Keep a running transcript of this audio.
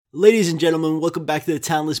Ladies and gentlemen, welcome back to the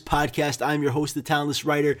Talentless Podcast. I'm your host, the Talentless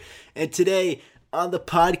Writer, and today on the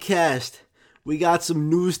podcast, we got some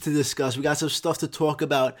news to discuss. We got some stuff to talk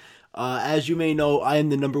about. As you may know, I am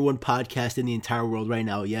the number one podcast in the entire world right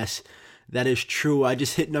now. Yes, that is true. I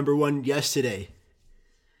just hit number one yesterday.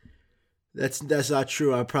 That's not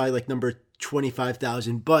true. I'm probably like number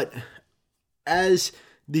 25,000. But as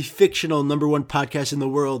the fictional number one podcast in the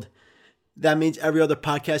world, that means every other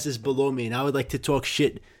podcast is below me. And I would like to talk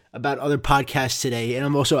shit about other podcasts today. And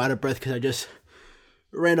I'm also out of breath because I just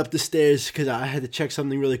ran up the stairs because I had to check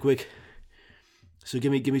something really quick. So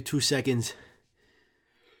give me 2 seconds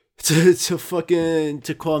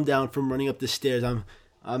to calm down from running up the stairs.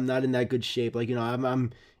 I'm not in that good shape. Like, you know,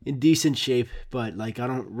 I'm in decent shape, but like I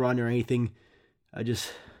don't run or anything. I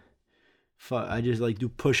just like do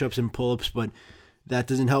push-ups and pull-ups, but that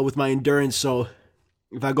doesn't help with my endurance. So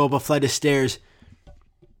if I go up a flight of stairs,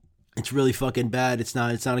 it's really fucking bad. It's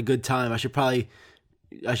not a good time. I should probably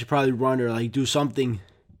run or like do something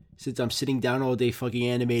since I'm sitting down all day fucking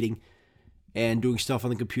animating and doing stuff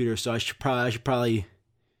on the computer. So I should probably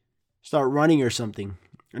start running or something.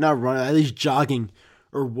 Or not running, at least jogging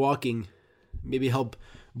or walking. Maybe help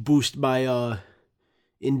boost my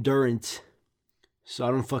endurance so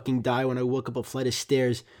I don't fucking die when I walk up a flight of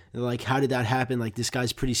stairs. And like, how did that happen? Like, this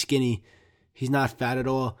guy's pretty skinny. He's not fat at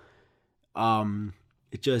all.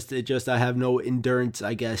 It just I have no endurance,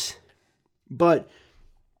 I guess. But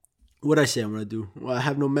what I say I'm gonna do? Well, I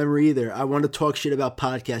have no memory either. I want to talk shit about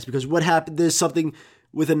podcasts because what happened? There's something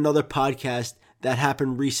with another podcast that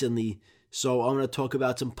happened recently. So I'm gonna talk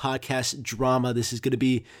about some podcast drama. This is gonna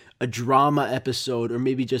be a drama episode, or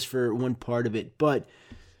maybe just for one part of it. But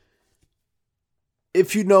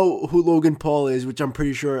if you know who Logan Paul is, which I'm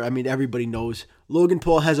pretty sure, I mean, everybody knows, Logan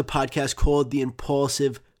Paul has a podcast called The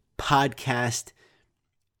Impulsive Podcast,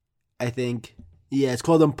 I think. Yeah, it's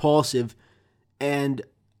called Impulsive. And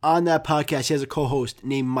on that podcast, he has a co-host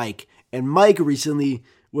named Mike. And Mike recently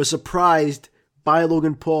was surprised by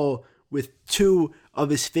Logan Paul with two of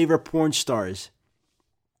his favorite porn stars,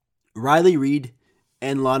 Riley Reid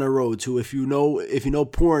and Lana Rhoades, who if you know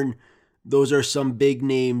porn, those are some big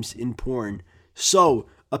names in porn. So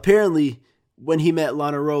apparently, when he met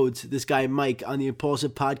Lana Rhoades, this guy Mike, on the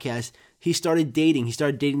Impulsive Podcast, he started dating. He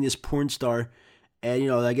started dating this porn star, and, you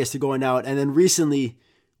know, I guess they're going out. And then recently,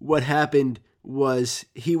 what happened was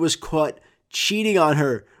he was caught cheating on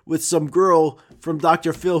her with some girl from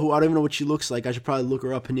Dr. Phil, who I don't even know what she looks like. I should probably look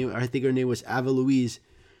her up. I think her name was Ava Louise.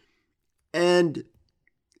 And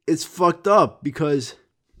it's fucked up because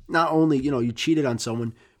not only, you know, you cheated on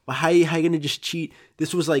someone, but how you going to just cheat?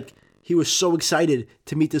 This was like, he was so excited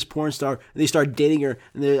to meet this porn star, and they started dating her,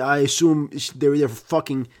 and I assume they were there for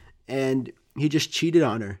fucking, and he just cheated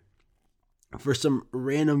on her for some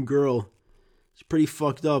random girl. It's pretty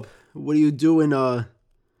fucked up. What are you doing, Mike?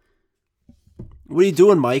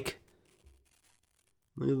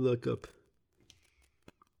 Let me look up.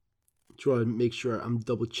 Try to make sure I'm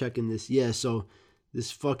double checking this. Yeah, so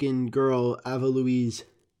this fucking girl, Ava Louise,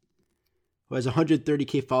 who has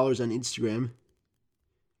 130,000 followers on Instagram,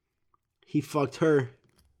 he fucked her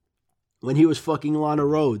when he was fucking Lana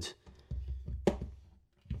Rhoades.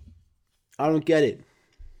 I don't get it.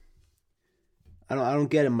 I don't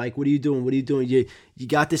get it, Mike. What are you doing? You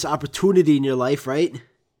got this opportunity in your life, right?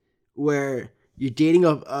 Where you're dating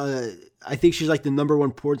I think she's like the number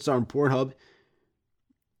one porn star on Pornhub,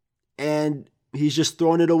 and he's just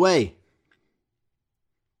throwing it away.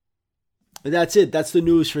 And that's it. That's the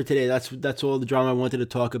news for today. That's all the drama I wanted to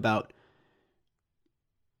talk about.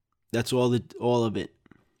 That's all of it.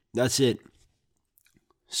 That's it.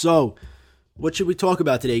 So, what should we talk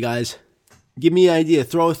about today, guys? Give me an idea.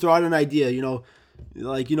 Throw out an idea. You know,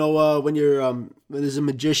 like, you know, when you're when there's a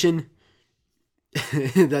magician,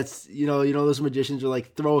 that's you know those magicians are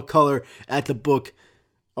like, throw a color at the book.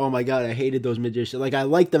 Oh my god, I hated those magicians. Like, I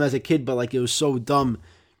liked them as a kid, but like, it was so dumb.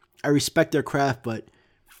 I respect their craft, but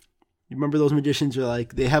you remember those magicians are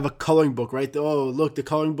like, they have a coloring book, right? Oh, look, the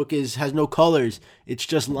coloring book has no colors. It's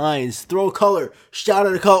just lines. Throw a color. Shout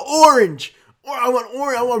out a color. Orange. Or I want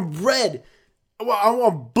orange. I want red. I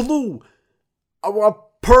want blue. I want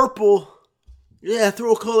purple. Yeah,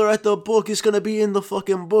 throw a color at the book. It's gonna be in the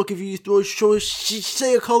fucking book. If you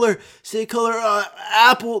say a color. Say a color.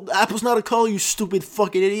 Apple. Apple's not a color, you stupid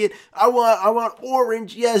fucking idiot. I want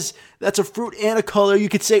orange. Yes, that's a fruit and a color. You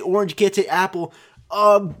could say orange. You can't say apple.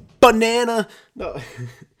 Banana. No.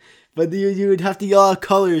 But you would have to yell out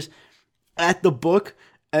colors at the book,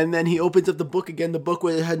 and then he opens up the book again, the book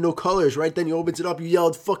where it had no colors, right? Then he opens it up, you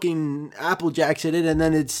yelled fucking Apple Jacks at it, and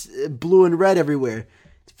then it's blue and red everywhere.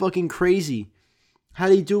 It's fucking crazy. How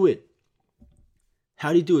do you do it?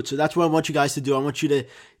 How do you do it? So that's what I want you guys to do. I want you to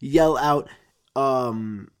yell out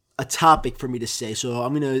a topic for me to say. So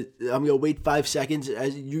I'm gonna wait 5 seconds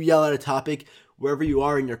as you yell out a topic wherever you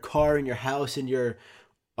are, in your car, in your house, in your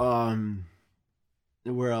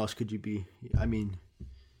where else could you be? I mean,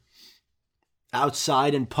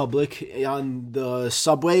 outside in public, on the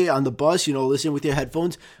subway, on the bus, listen with your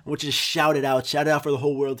headphones. I want you to shout it out for the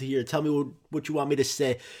whole world to hear. Tell me what you want me to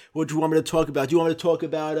say, what you want me to talk about. Do you want me to talk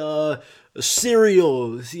about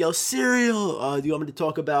cereal? Cereal. Do you want me to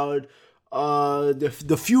talk about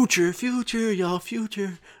the future, y'all,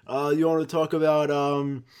 future? You want to talk about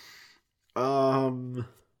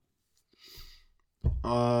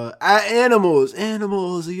animals,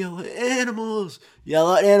 yell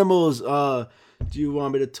out animals. Do you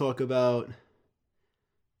want me to talk about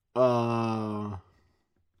I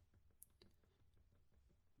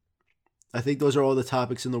think those are all the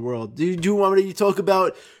topics in the world. Do you want me to talk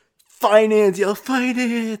about finance? Yell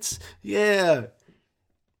finance. Yeah.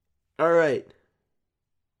 All right.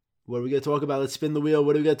 What are we going to talk about? Let's spin the wheel.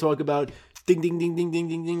 What are we going to talk about? Ding, ding, ding, ding, ding,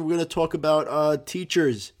 ding, ding. We're going to talk about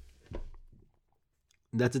teachers.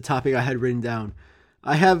 That's a topic I had written down.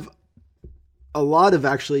 I have a lot of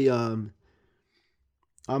actually on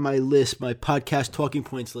my list, my podcast talking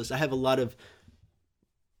points list. I have a lot of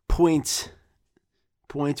points.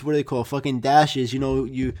 What do they call? Fucking dashes.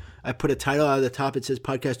 I put a title out of the top. It says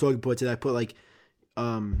podcast talking points, and I put like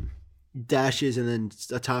dashes and then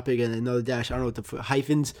a topic and another dash. I don't know what the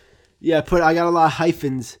hyphens. Yeah, I got a lot of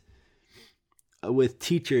hyphens with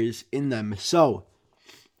teachers in them. So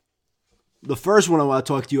the first one I want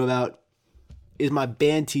to talk to you about is my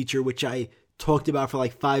band teacher, which I talked about for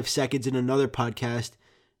like 5 seconds in another podcast,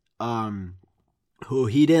 who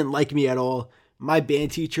he didn't like me at all. My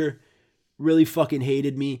band teacher really fucking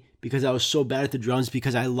hated me because I was so bad at the drums,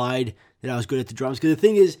 because I lied that I was good at the drums. Because the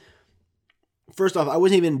thing is, first off, I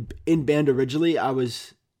wasn't even in band originally. It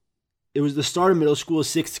was the start of middle school,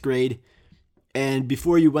 6th grade. And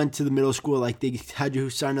before you went to the middle school, like they had you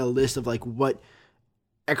sign a list of like what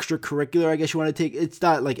extracurricular, I guess you want to take. It's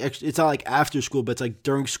not like after school, but it's like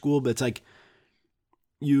during school. But it's like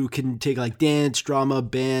you can take like dance, drama,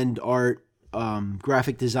 band, art,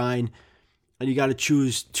 graphic design, and you got to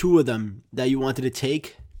choose 2 of them that you wanted to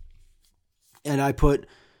take. And I put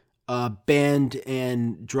band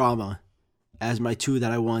and drama as my 2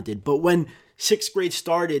 that I wanted. But when 6th grade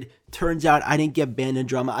started, turns out I didn't get band and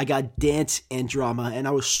drama. I got dance and drama, and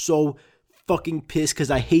I was so fucking pissed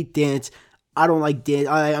because I hate dance. I don't like dance.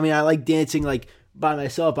 I mean, I like dancing like by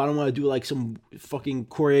myself. I don't want to do like some fucking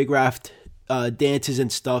choreographed dances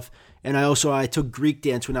and stuff. And I took Greek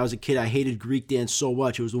dance when I was a kid. I hated Greek dance so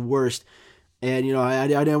much. It was the worst. And, I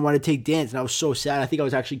didn't want to take dance, and I was so sad. I think I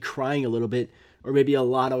was actually crying a little bit, or maybe a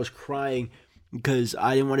lot. I was crying because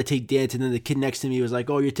I didn't want to take dance. And then the kid next to me was like,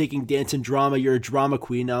 "Oh, you're taking dance and drama. You're a drama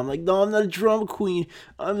queen." Now I'm like, "No, I'm not a drama queen.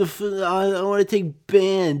 I want to take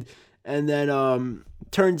band." And then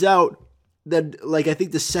turns out that like I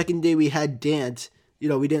think the second day we had dance,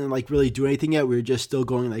 we didn't like really do anything yet. We were just still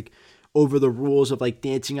going like over the rules of like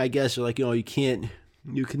dancing, I guess, or like you can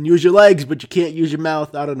use your legs, but you can't use your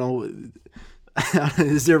mouth. I don't know.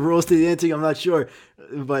 Is there rules to dancing? I'm not sure,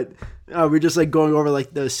 but we're just like going over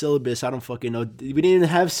like the syllabus. I don't fucking know. We didn't even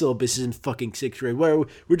have syllabuses in fucking 6th grade. We're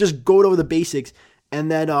just going over the basics, and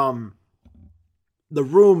then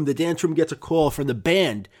the dance room gets a call from the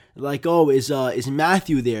band, like, "Oh, is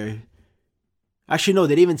Matthew there?" Actually, no,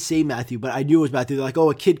 they didn't even say Matthew, but I knew it was Matthew. They're like, "Oh,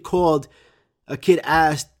 a kid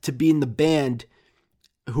asked to be in the band,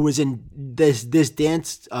 who was in this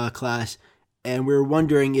dance class, and we were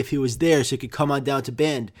wondering if he was there so he could come on down to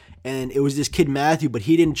band." And it was this kid Matthew, but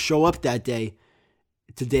he didn't show up that day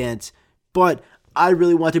to dance. But I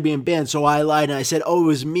really wanted to be in band, so I lied and I said, "Oh, it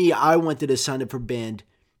was me. I wanted to sign up for band."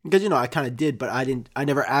 Because, I kind of did, but I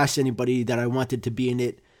never asked anybody that I wanted to be in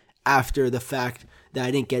it after the fact that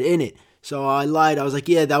I didn't get in it. So I lied. I was like,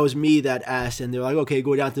 "Yeah, that was me that asked." And they're like, "Okay,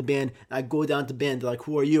 go down to band." I go down to band. They're like,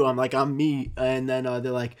 "Who are you?" I'm like, "I'm me." And then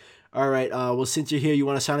they're like, "All right, well, since you're here, you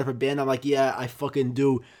want to sign up for band?" I'm like, "Yeah, I fucking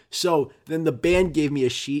do." So then the band gave me a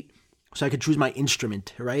sheet so I could choose my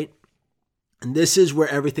instrument, right? And this is where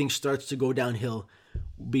everything starts to go downhill,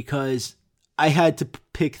 because I had to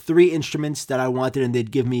pick 3 instruments that I wanted, and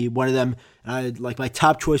they'd give me one of them. And my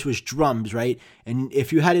top choice was drums, right? And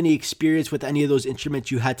if you had any experience with any of those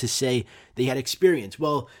instruments, you had to say they had experience.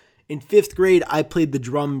 Well, in 5th grade, I played the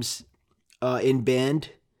drums in band,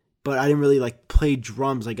 but I didn't really play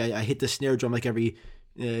drums. Like I hit the snare drum like every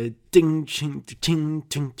ding, ching, ting,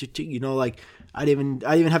 ting, ting, I didn't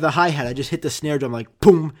even have the hi-hat. I just hit the snare drum like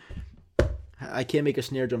boom. I can't make a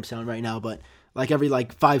snare drum sound right now, but like every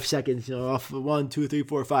like 5 seconds, off 1, 2, 3,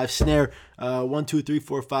 4, 5 snare, 1, 2, 3,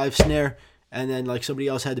 4, 5 snare, and then like somebody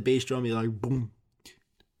else had the bass drum, you're like boom,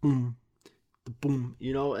 boom, boom,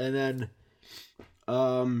 and then,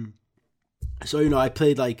 so I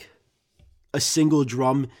played like a single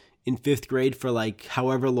drum in 5th grade for like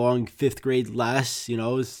however long 5th grade lasts,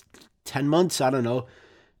 it's 10 months, I don't know,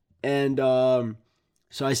 and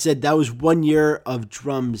so I said that was 1 year of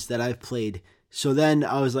drums that I've played. So then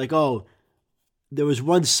I was like, oh, there was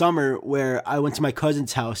one summer where I went to my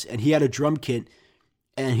cousin's house and he had a drum kit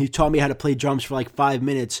and he taught me how to play drums for like 5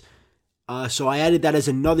 minutes. So I added that as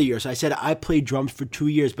another year. So I said I played drums for 2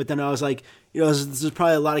 years, but then I was like, there's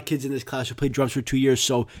probably a lot of kids in this class who played drums for 2 years.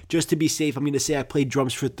 So just to be safe, I'm going to say I played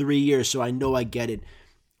drums for 3 years so I know I get it.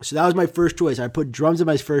 So that was my first choice. I put drums as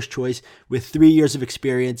my first choice with 3 years of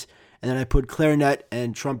experience. And then I put clarinet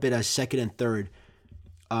and trumpet as second and third.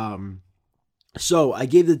 So I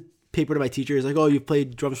gave the paper to my teacher. He's like, oh, you've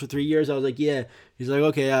played drums for 3 years? I was like, yeah. He's like,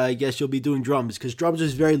 okay, I guess you'll be doing drums. Because drums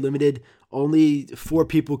is very limited. Only 4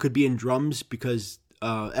 people could be in drums because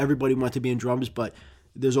everybody wanted to be in drums, but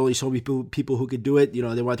there's only so many people who could do it. They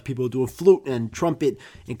wanted people doing flute and trumpet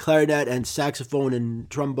and clarinet and saxophone and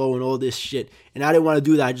trombone and all this shit. And I didn't want to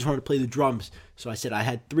do that. I just wanted to play the drums. So I said I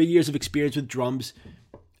had 3 years of experience with drums.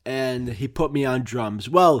 And he put me on drums.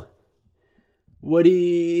 Well,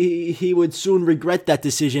 he would soon regret that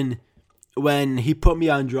decision when he put me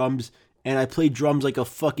on drums and I played drums like a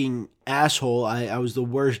fucking asshole. I was the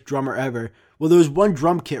worst drummer ever. Well, there was one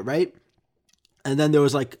drum kit, right? And then there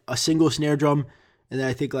was like a single snare drum, and then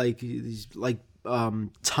I think like these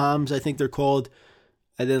toms, I think they're called.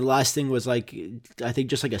 And then the last thing was like, I think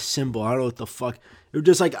just like a cymbal. I don't know what the fuck. It was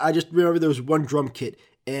just like, I just remember there was one drum kit,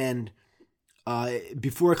 and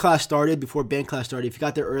before band class started, if you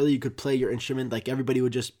got there early, you could play your instrument. Like everybody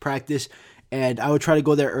would just practice, and I would try to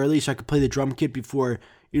go there early so I could play the drum kit before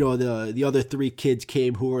the other 3 kids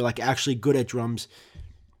came who were like actually good at drums.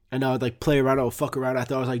 And I would like play around, I would fuck around. I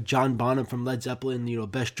thought I was like John Bonham from Led Zeppelin,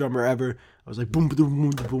 best drummer ever. I was like boom,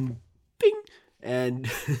 boom, boom, boom, bing, and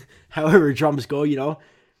however drums go,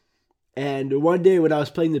 And one day when I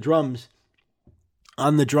was playing the drums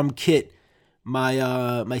on the drum kit,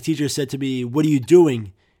 my teacher said to me, "What are you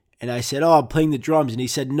doing?" And I said, "Oh, I'm playing the drums." And he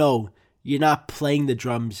said, "No, you're not playing the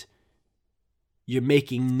drums. You're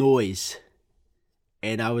making noise."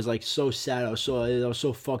 And I was like so sad. I was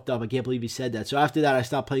so fucked up. I can't believe he said that. So after that, I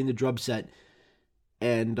stopped playing the drum set,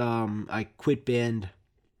 and I quit band.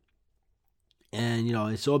 And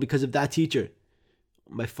it's all because of that teacher,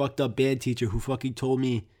 my fucked up band teacher, who fucking told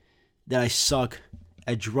me that I suck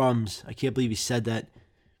at drums. I can't believe he said that.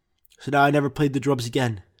 So now I never played the drums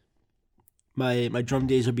again. My drum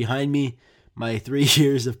days are behind me. My 3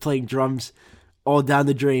 years of playing drums, all down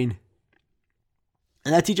the drain.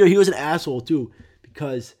 And that teacher, he was an asshole too,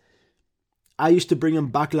 because I used to bring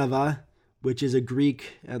him baklava, which is a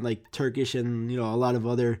Greek and like Turkish and a lot of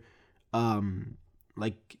other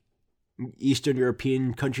like Eastern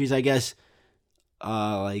European countries, I guess.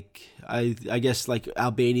 Like I guess like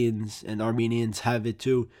Albanians and Armenians have it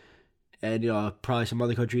too. And probably some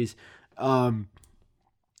other countries. My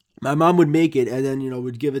mom would make it, and then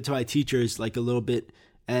would give it to my teachers like a little bit,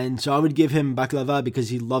 and so I would give him baklava because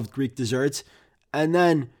he loved Greek desserts. And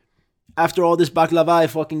then after all this baklava I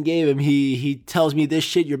fucking gave him, he tells me this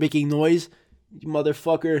shit. You're making noise, you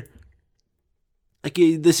motherfucker. Like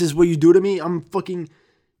this is what you do to me. I'm fucking.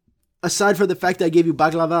 Aside from the fact that I gave you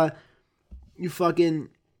baklava, you fucking.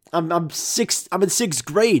 I'm in 6th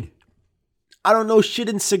grade. I don't know shit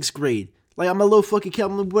in 6th grade. Like, I'm a little fucking kid.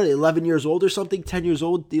 I'm, 11 years old or something? 10 years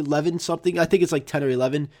old? 11 something? I think it's like 10 or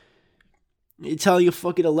 11. You're telling a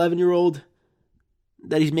fucking 11-year-old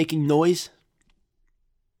that he's making noise?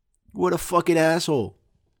 What a fucking asshole.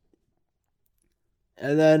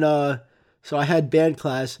 And then, so I had band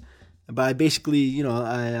class, but I basically,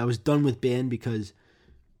 I was done with band because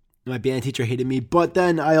my band teacher hated me. But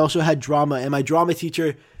then I also had drama, and my drama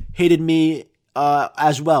teacher hated me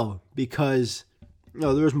as well, because there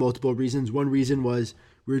was multiple reasons. One reason was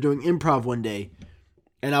we were doing improv one day,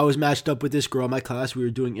 and I was matched up with this girl in my class. We were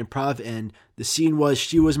doing improv, and the scene was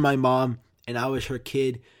she was my mom and I was her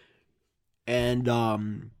kid, and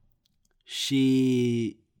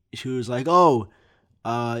she was like, "Oh,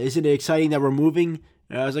 isn't it exciting that we're moving?"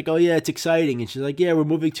 And I was like, "Oh yeah, it's exciting." And she's like, "Yeah, we're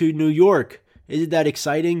moving to New York. Isn't that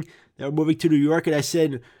exciting that we're moving to New York?" And I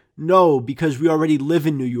said, "No, because we already live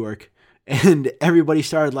in New York." And everybody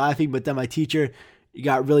started laughing, but then my teacher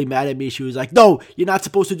got really mad at me. She was like, "No, you're not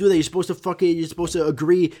supposed to do that. You're supposed to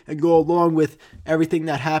agree and go along with everything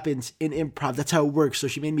that happens in improv. That's how it works." So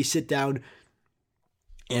she made me sit down,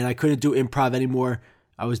 and I couldn't do improv anymore.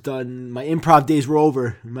 I was done. My improv days were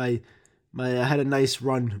over. I had a nice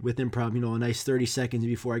run with improv, a nice 30 seconds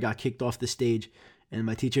before I got kicked off the stage. And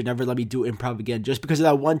my teacher never let me do improv again just because of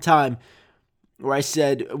that one time where I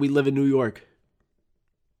said we live in New York.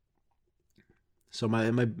 So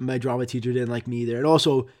my drama teacher didn't like me either. And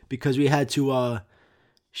also because we had to,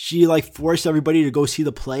 she forced everybody to go see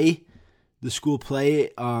the school play.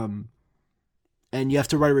 And you have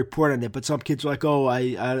to write a report on it. But some kids were like, oh,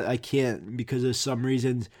 I can't because of some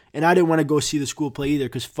reasons. And I didn't want to go see the school play either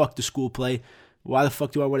because fuck the school play. Why the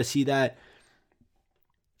fuck do I want to see that?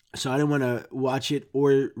 So I didn't want to watch it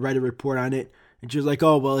or write a report on it. And she was like,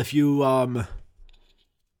 oh, well, if you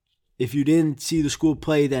didn't see the school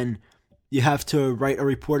play, then you have to write a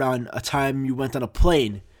report on a time you went on a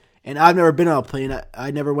plane. And I've never been on a plane.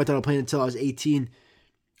 I never went on a plane until I was 18.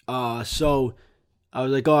 So I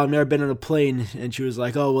was like, oh, I've never been on a plane. And she was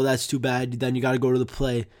like, oh, well, that's too bad. Then you got to go to the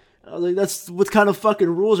play. I was like, what kind of fucking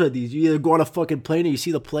rules are these? You either go on a fucking plane or you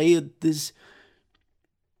see the play. This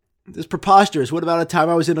preposterous. What about a time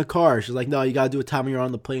I was in a car? She's like, no, you got to do a time when you're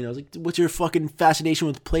on the plane. I was like, what's your fucking fascination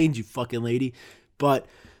with planes, you fucking lady? But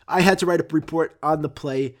I had to write a report on the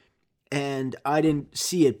play, and I didn't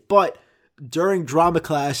see it. But during drama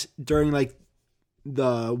class, during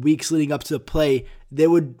the weeks leading up to the play, they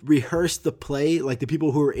would rehearse the play. Like the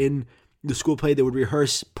people who were in the school play, they would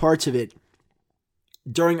rehearse parts of it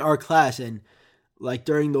during our class. And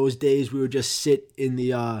during those days, we would just sit in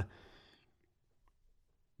the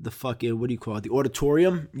fucking, what do you call it? The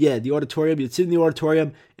auditorium? Yeah, the auditorium. You'd sit in the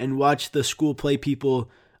auditorium and watch the school play people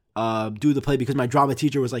do the play because my drama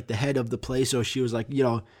teacher was the head of the play. So she was like,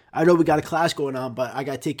 I know we got a class going on, but I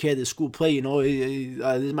got to take care of the school play.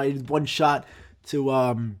 This is my one shot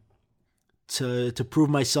to prove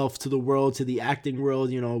myself to the world, to the acting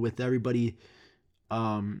world, with everybody,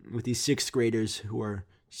 with these sixth graders who are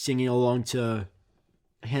singing along to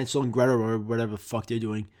Hansel and Gretel or whatever the fuck they're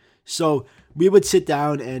doing. So we would sit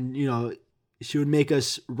down and, she would make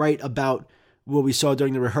us write about what we saw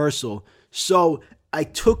during the rehearsal. So I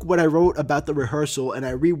took what I wrote about the rehearsal and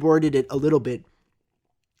I reworded it a little bit.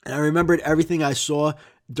 And I remembered everything I saw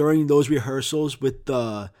during those rehearsals with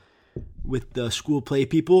the school play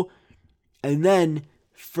people. And then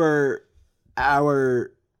for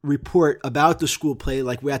our report about the school play,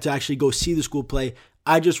 we had to actually go see the school play,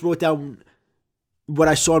 I just wrote down what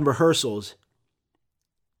I saw in rehearsals.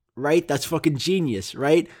 Right? That's fucking genius,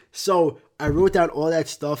 right? So I wrote down all that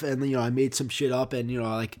stuff and, I made some shit up and,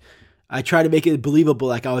 I tried to make it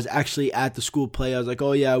believable. I was actually at the school play. I was like,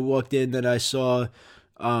 oh yeah, I walked in, then I saw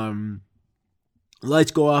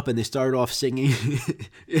lights go up and they started off singing,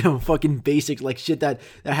 fucking basic, shit that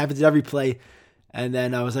happens in every play. And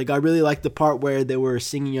then I was like, I really liked the part where they were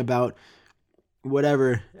singing about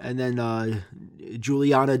whatever. And then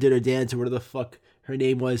Juliana did her dance or whatever the fuck her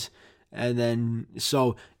name was. And then,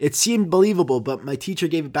 so it seemed believable, but my teacher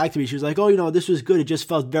gave it back to me. She was like, oh, this was good. It just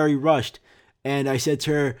felt very rushed. And I said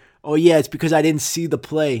to her, oh yeah, it's because I didn't see the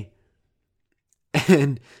play.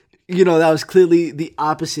 And, that was clearly the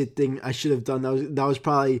opposite thing I should have done. That was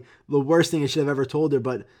probably the worst thing I should have ever told her,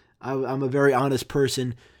 but I'm a very honest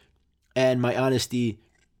person. And my honesty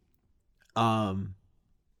came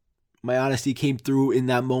through in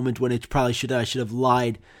that moment when it probably I should have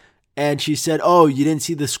lied. And she said, oh, you didn't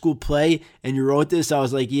see the school play and you wrote this? I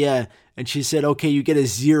was like, yeah. And she said, okay, you get a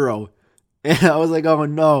 0. And I was like, oh,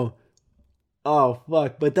 no. Oh,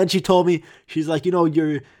 fuck. But then she told me, she's like,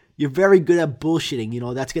 you're very good at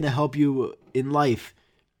bullshitting. That's going to help you in life.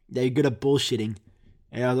 That you're good at bullshitting.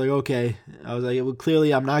 And I was like, okay. I was like, well,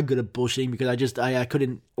 clearly I'm not good at bullshitting because I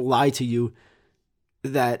couldn't lie to you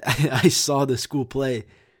that I saw the school play.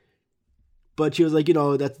 But she was like,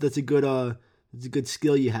 that's a good it's a good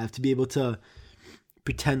skill you have to be able to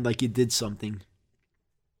pretend like you did something.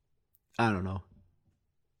 I don't know.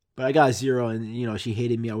 But I got a 0 and, she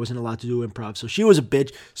hated me. I wasn't allowed to do improv. So she was a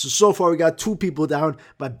bitch. So far we got 2 people down.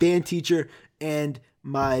 My band teacher and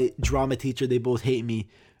my drama teacher. They both hate me.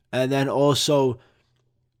 And then also,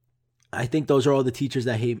 I think those are all the teachers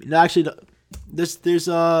that hate me. No, actually, there's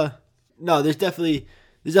definitely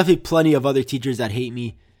plenty of other teachers that hate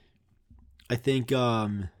me. I think,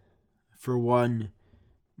 for one,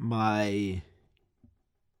 my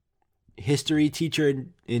history teacher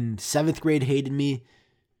in 7th grade hated me.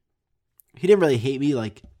 He didn't really hate me,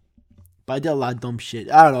 but I did a lot of dumb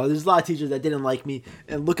shit. I don't know. There's a lot of teachers that didn't like me.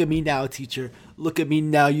 And look at me now, teacher. Look at me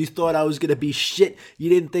now. You thought I was going to be shit. You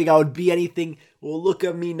didn't think I would be anything. Well, look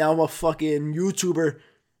at me now. I'm a fucking YouTuber.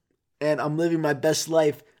 And I'm living my best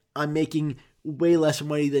life. I'm making way less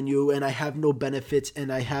money than you. And I have no benefits.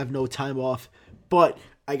 And I have no time off. But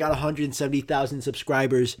I got 170,000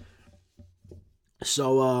 subscribers.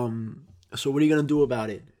 So what are you gonna do about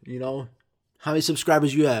it? You know, how many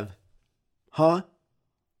subscribers you have? Huh?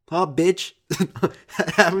 Huh, bitch?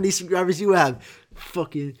 How many subscribers you have?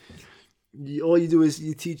 Fucking. All you do is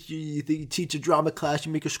you teach a drama class.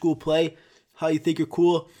 You make a school play. How you think you're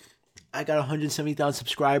cool? I got 170,000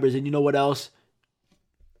 subscribers, and you know what else?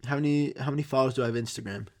 How many followers do I have on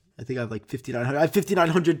Instagram? I think I have like 5,900. I have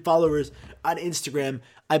 5,900 followers on Instagram.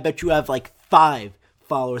 I bet you have like 5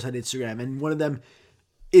 followers on Instagram, and one of them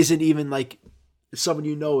isn't even like someone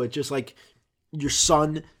you know. It's just like your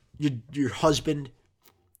son, your husband,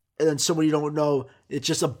 and then someone you don't know. It's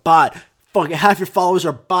just a bot. Fucking half your followers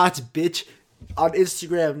are bots, bitch. On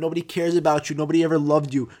Instagram, nobody cares about you. Nobody ever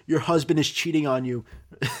loved you. Your husband is cheating on you.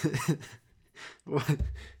 What?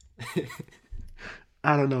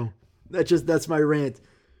 I don't know. That's my rant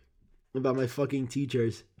about my fucking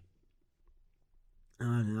teachers. I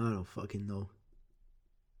don't fucking know.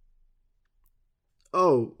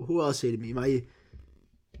 Oh, who else hated me? My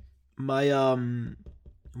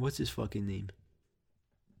what's his fucking name?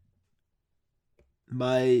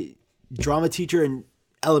 My drama teacher in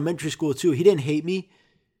elementary school too. He didn't hate me.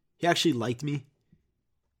 He actually liked me.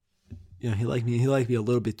 Yeah, he liked me. He liked me a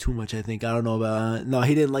little bit too much, I think. I don't know about. No,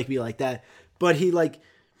 he didn't like me like that. But he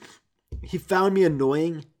found me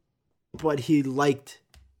annoying, but he liked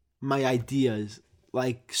my ideas.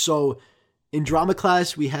 Like, so in drama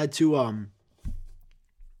class we had to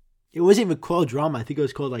it wasn't even called drama. I think it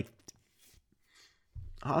was called like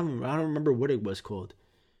I don't remember what it was called.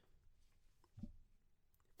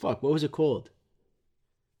 Fuck, what was it called?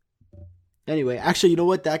 Anyway, actually, you know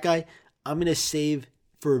what? That guy, I'm going to save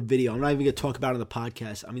for a video. I'm not even going to talk about it on the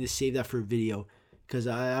podcast. I'm going to save that for a video because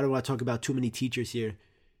I don't want to talk about too many teachers here.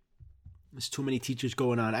 There's too many teachers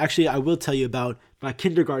going on. Actually, I will tell you about my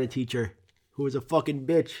kindergarten teacher who was a fucking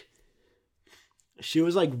bitch. She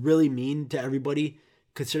was like really mean to everybody.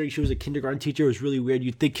 Considering she was a kindergarten teacher, it was really weird.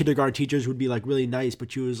 You'd think kindergarten teachers would be like really nice,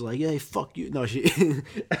 but she was like, "Hey, fuck you." No, she.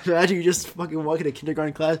 Imagine you just fucking walk into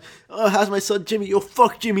kindergarten class. Oh, how's my son Jimmy? Yo,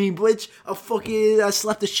 fuck Jimmy, bitch. I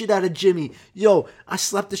slapped the shit out of Jimmy. Yo, I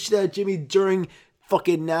slapped the shit out of Jimmy during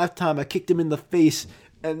fucking nap time. I kicked him in the face,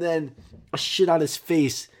 and then I shit on his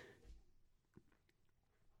face.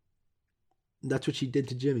 That's what she did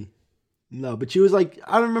to Jimmy. No, but she was like,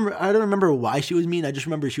 I don't remember why she was mean. I just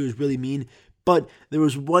remember she was really mean. But there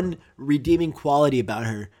was one redeeming quality about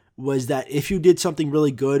her was that if you did something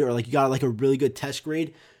really good or like you got like a really good test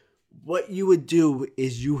grade, what you would do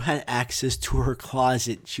is you had access to her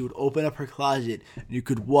closet. She would open up her closet and you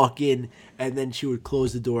could walk in and then she would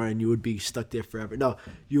close the door and you would be stuck there forever. No,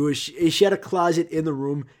 she had a closet in the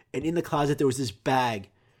room and in the closet there was this bag.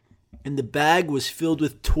 And the bag was filled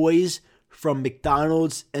with toys from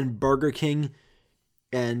McDonald's and Burger King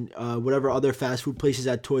and whatever other fast food places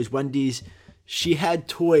had toys, Wendy's. She had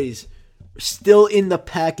toys still in the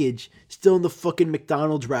package, still in the fucking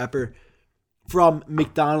McDonald's wrapper from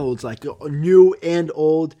McDonald's, like new and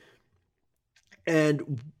old.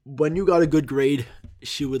 And when you got a good grade,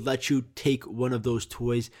 she would let you take one of those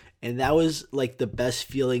toys. And that was like the best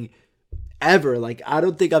feeling ever. Like, I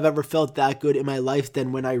don't think I've ever felt that good in my life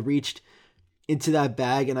than when I reached into that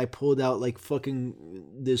bag and I pulled out like fucking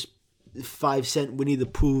this 5-cent Winnie the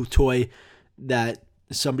Pooh toy that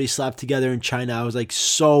somebody slapped together in China. I was like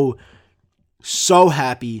so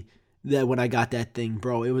happy that when I got that thing,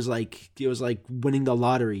 bro. It was like winning the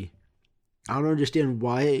lottery. I don't understand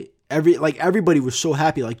why everybody was so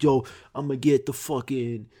happy. Like, yo, I'm gonna get the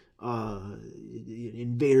fucking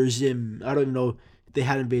Invader Zim. I don't even know if they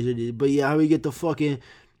had Invader Zim, but yeah, we get the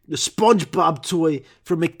SpongeBob toy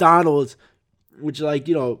from McDonald's, which like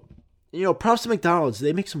you know, props to McDonald's.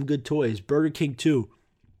 They make some good toys. Burger King too.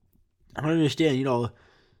 I don't understand. You know,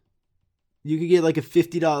 you could get like a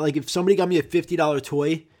 $50. Like if somebody got me a $50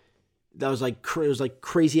 toy that was like it was like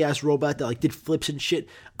crazy ass robot that like did flips and shit,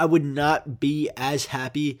 I would not be as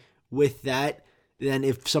happy with that than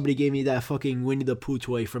if somebody gave me that fucking Winnie the Pooh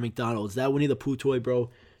toy from McDonald's. That Winnie the Pooh toy, bro.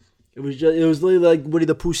 It was literally like Winnie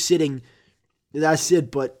the Pooh sitting. That's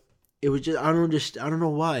it. But it was just I don't know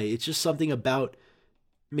why. It's just something about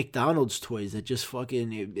McDonald's toys that just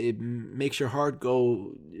fucking it makes your heart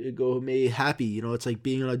go happy. You know, it's like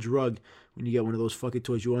being on a drug when you get one of those fucking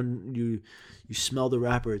toys. You smell the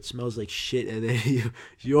wrapper, it smells like shit, and then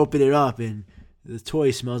you open it up and the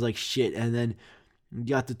toy smells like shit, and then you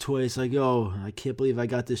got the toy. It's like, yo, I can't believe I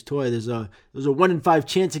got this toy. There's a 1 in 5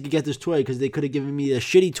 chance I could get this toy because they could have given me a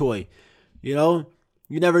shitty toy. You know,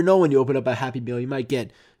 you never know when you open up a Happy Meal. You might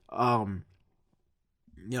get a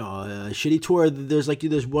shitty toy.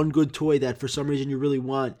 There's one good toy that for some reason you really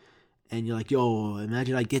want, and you're like, yo,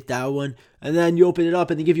 imagine I get that one. And then you open it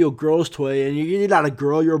up and they give you a girl's toy, and you're not a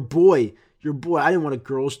girl, you're a boy. You're a boy. I didn't want a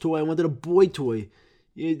girl's toy, I wanted a boy toy.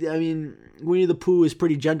 I mean, Winnie the Pooh is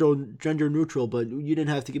pretty gender neutral, but you didn't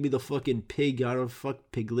have to give me the fucking pig. I don't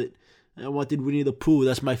fuck Piglet. I wanted Winnie the Pooh.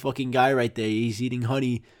 That's my fucking guy right there. He's eating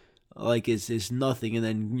honey like it's nothing. And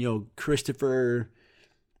then, Christopher,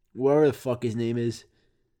 whatever the fuck his name is.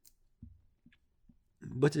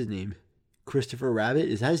 What's his name? Christopher Rabbit?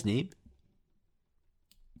 Is that his name?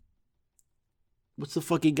 What's the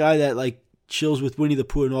fucking guy that, like, chills with Winnie the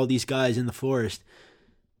Pooh and all these guys in the forest?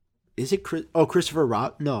 Is it Christopher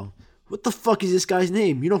Rob? No. What the fuck is this guy's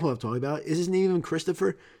name? You know who I'm talking about. Is his name even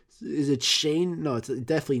Christopher? Is it Shane? No, it's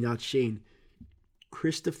definitely not Shane.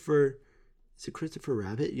 Christopher. Is it Christopher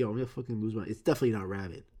Rabbit? Yo, I'm gonna fucking lose my. It's definitely not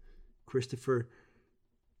Rabbit. Christopher.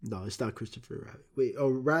 No, it's not Christopher Rabbit.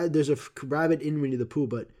 Wait, there's a rabbit in Winnie the Pooh,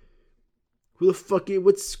 but who the fuck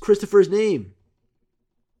what's Christopher's name?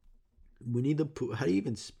 Winnie the Pooh. How do you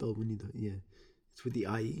even spell Winnie the? Yeah, it's with the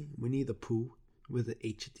I-E. Winnie the Pooh with an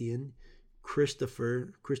H at the end.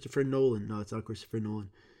 Christopher Nolan. No, it's not Christopher Nolan.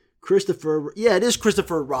 Yeah, it is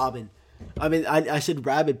Christopher Robin. I mean, I said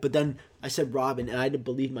Rabbit, but then I said Robin, and I didn't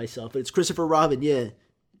believe myself. But it's Christopher Robin, yeah.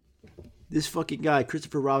 This fucking guy,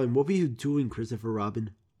 Christopher Robin. What were you doing, Christopher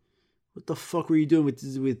Robin? What the fuck were you doing with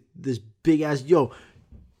this big ass? Yo,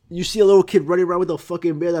 you see a little kid running around with a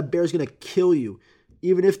fucking bear. That bear's gonna kill you.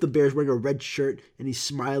 Even if the bear's wearing a red shirt and he's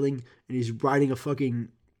smiling and he's riding a fucking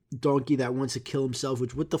donkey that wants to kill himself.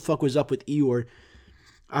 Which, what the fuck was up with Eeyore?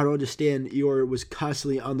 I don't understand. Eeyore was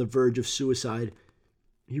constantly on the verge of suicide.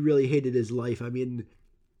 He really hated his life. I mean,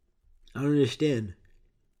 I don't understand.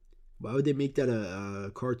 Why would they make that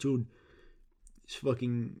a cartoon? This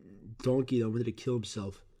fucking donkey that wanted to kill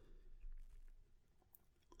himself.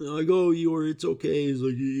 Like, oh, Eeyore, it's okay. He's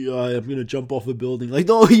like, yeah, I'm gonna jump off a building. Like,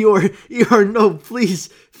 no, Eeyore, no, please,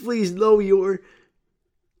 no, Eeyore.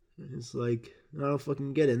 It's like, I don't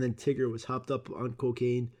fucking get it. And then Tigger was hopped up on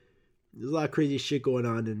cocaine. There's a lot of crazy shit going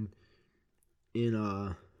on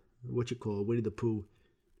in Winnie the Pooh.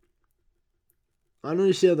 I don't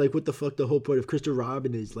understand, like, what the fuck the whole point of Christopher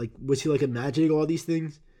Robin is. Like, was he, like, imagining all these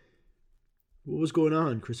things? What was going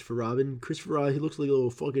on, Christopher Robin? Christopher Robin, he looks like a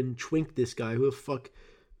little fucking twink, this guy. Who the fuck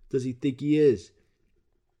does he think he is?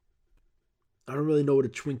 I don't really know what a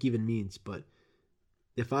twink even means, but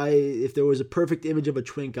if there was a perfect image of a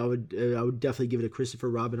twink, I would definitely give it to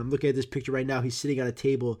Christopher Robin. I'm looking at this picture right now. He's sitting at a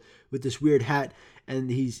table with this weird hat,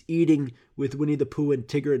 and he's eating with Winnie the Pooh and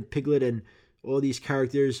Tigger and Piglet and all these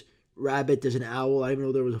characters. Rabbit, there's an owl. I didn't even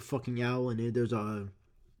know there was a fucking owl in it. There's a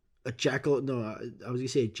jackalope. No, I was gonna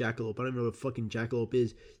say a jackalope. I don't even know what a fucking jackalope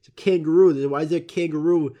is. It's a kangaroo. Why is there a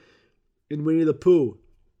kangaroo in Winnie the Pooh?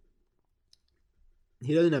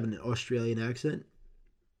 He doesn't have an Australian accent.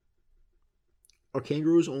 Are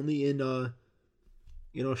kangaroos only in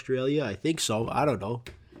Australia? I think so. I don't know.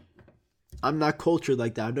 I'm not cultured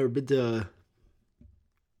like that. I've never been to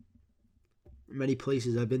many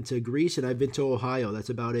places. I've been to Greece and I've been to Ohio. That's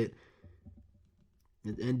about it.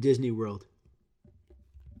 And Disney World.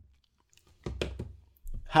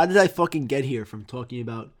 How did I fucking get here from talking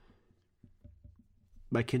about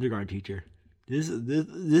my kindergarten teacher?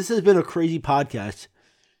 This has been a crazy podcast.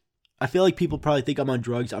 I feel like people probably think I'm on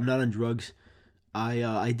drugs. I'm not on drugs.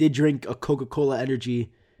 I did drink a Coca-Cola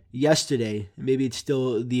Energy yesterday. Maybe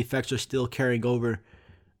the effects are still carrying over.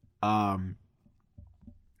 That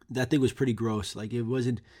thing was pretty gross. Like,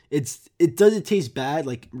 it doesn't taste bad.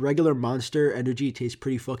 Like, regular Monster Energy tastes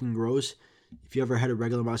pretty fucking gross. If you ever had a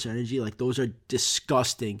regular Monster Energy, like, those are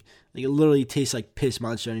disgusting. Like, it literally tastes like piss,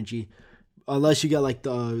 Monster Energy. Unless you get, like,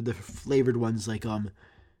 the flavored ones, like,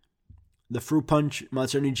 the Fruit Punch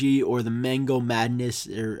Monster Energy or the Mango Madness,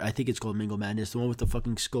 or I think it's called Mango Madness, the one with the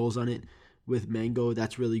fucking skulls on it with mango.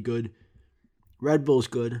 That's really good. Red Bull's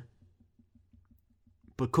good.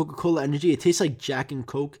 But Coca-Cola Energy, it tastes like Jack and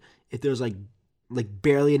Coke if there's like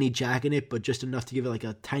barely any Jack in it, but just enough to give it like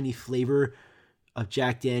a tiny flavor of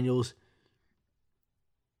Jack Daniels.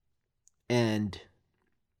 And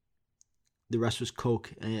the rest was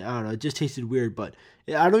Coke. And I don't know, it just tasted weird, but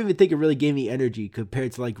I don't even think it really gave me energy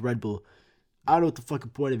compared to like Red Bull. I don't know what the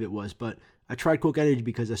fucking point of it was, but I tried Coke Energy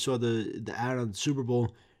because I saw the ad on the Super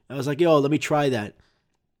Bowl. I was like, yo, let me try that.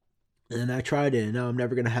 And then I tried it, and now I'm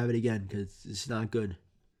never going to have it again because it's not good.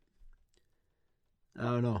 I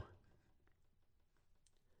don't know.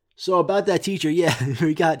 So about that teacher, yeah,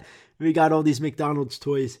 we got all these McDonald's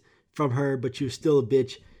toys from her, but she was still a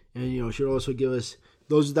bitch. And, she'd also give us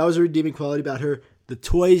those. That was a redeeming quality about her. The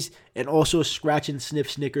toys and also scratch and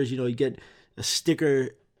sniff Snickers. You get a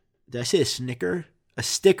sticker. Did I say a Snicker? a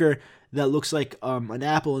sticker that looks like an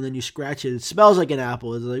apple, and then you scratch it. It smells like an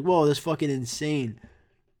apple. It's like, whoa, that's fucking insane.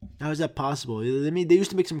 How is that possible? They used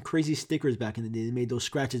to make some crazy stickers back in the day. They made those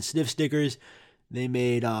scratch and sniff stickers. They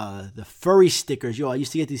made the furry stickers. Yo, I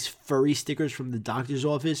used to get these furry stickers from the doctor's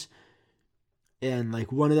office. And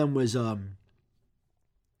like one of them was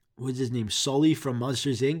what's his name? Sully from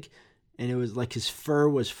Monsters Inc. And it was like his fur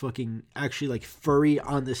was fucking actually like furry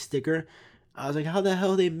on the sticker. I was like, how the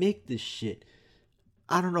hell they make this shit?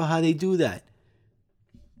 I don't know how they do that.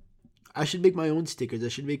 I should make my own stickers. I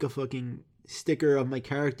should make a fucking sticker of my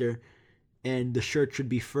character and the shirt should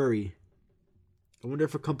be furry. I wonder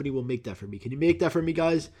if a company will make that for me. Can you make that for me,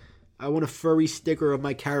 guys? I want a furry sticker of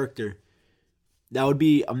my character. That would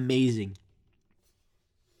be amazing.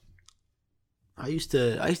 I used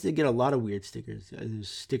to get a lot of weird stickers. There's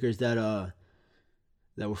stickers that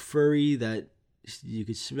were furry that you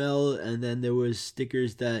could smell, and then there was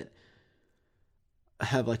stickers that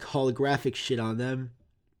have like holographic shit on them.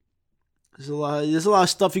 There's a lot of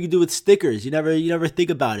stuff you can do with stickers. You never think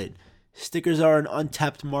about it. Stickers are an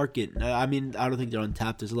untapped market. I mean, I don't think they're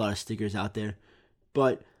untapped. There's a lot of stickers out there,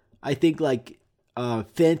 but I think like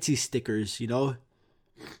fancy stickers. You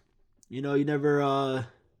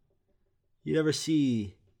never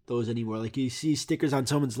see those anymore. Like you see stickers on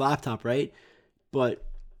someone's laptop, right? But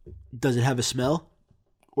does it have a smell,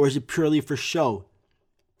 or is it purely for show?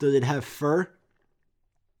 Does it have fur,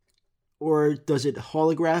 or does it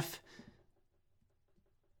holograph?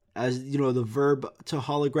 As you know, the verb to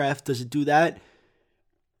holograph, does it do that?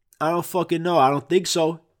 I don't fucking know. I don't think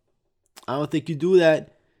so. I don't think you do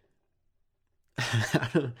that.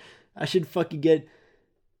 I should fucking get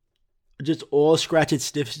just all scratch and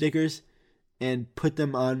sniff stickers and put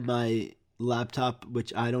them on my laptop,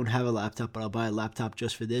 which I don't have a laptop, but I'll buy a laptop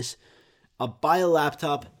just for this. I'll buy a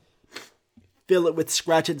laptop, fill it with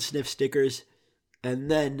scratch and sniff stickers,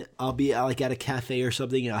 and then I'll be like at a cafe or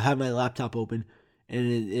something, and I'll have my laptop open.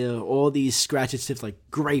 And all these scratch and sniff like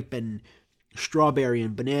grape and strawberry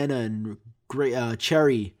and banana and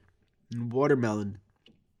cherry and watermelon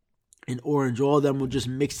and orange, all of them will just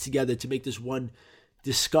mix together to make this one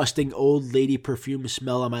disgusting old lady perfume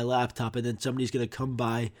smell on my laptop. And then somebody's going to come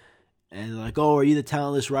by and they're like, oh, are you the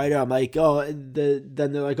talentless writer? I'm like, oh, then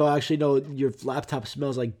they're like, oh, actually, no, your laptop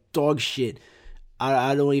smells like dog shit.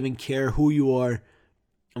 I don't even care who you are.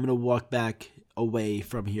 I'm going to walk back away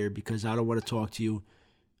from here because I don't want to talk to you.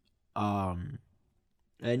 And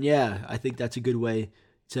yeah, I think that's a good way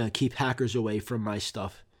to keep hackers away from my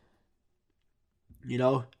stuff. You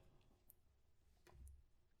know,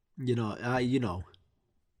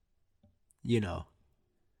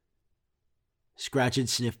 scratch and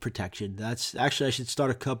sniff protection. That's actually, I should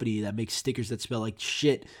start a company that makes stickers that smell like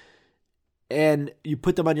shit. And you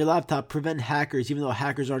put them on your laptop, prevent hackers, even though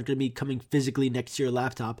hackers aren't going to be coming physically next to your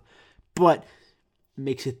laptop. But it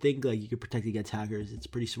makes it think like you can protect against hackers. It's a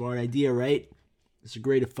pretty smart idea, right? It's a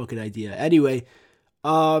great fucking idea. Anyway,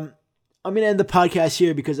 I'm going to end the podcast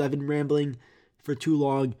here because I've been rambling for too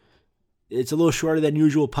long. It's a little shorter than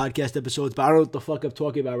usual podcast episodes, but I don't know what the fuck I'm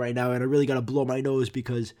talking about right now, and I really got to blow my nose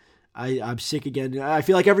because I'm sick again. I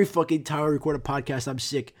feel like every fucking time I record a podcast, I'm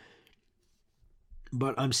sick.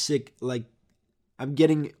 But I'm sick, like, I'm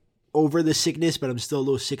getting over the sickness, but I'm still a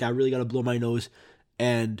little sick. I really got to blow my nose,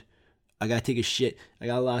 and I got to take a shit. I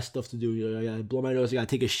got a lot of stuff to do. I got to blow my nose, I got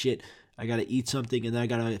to take a shit. I got to eat something, and then I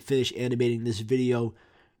got to finish animating this video.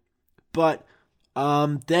 But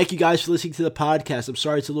thank you guys for listening to the podcast. I'm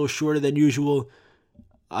sorry it's a little shorter than usual.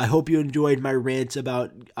 I hope you enjoyed my rants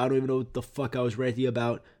about, I don't even know what the fuck I was ranting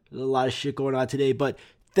about. There's a lot of shit going on today, but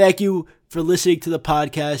thank you for listening to the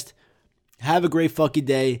podcast. Have a great fucking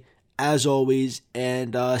day, as always,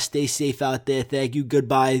 and stay safe out there. Thank you.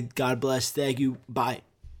 Goodbye. God bless. Thank you. Bye.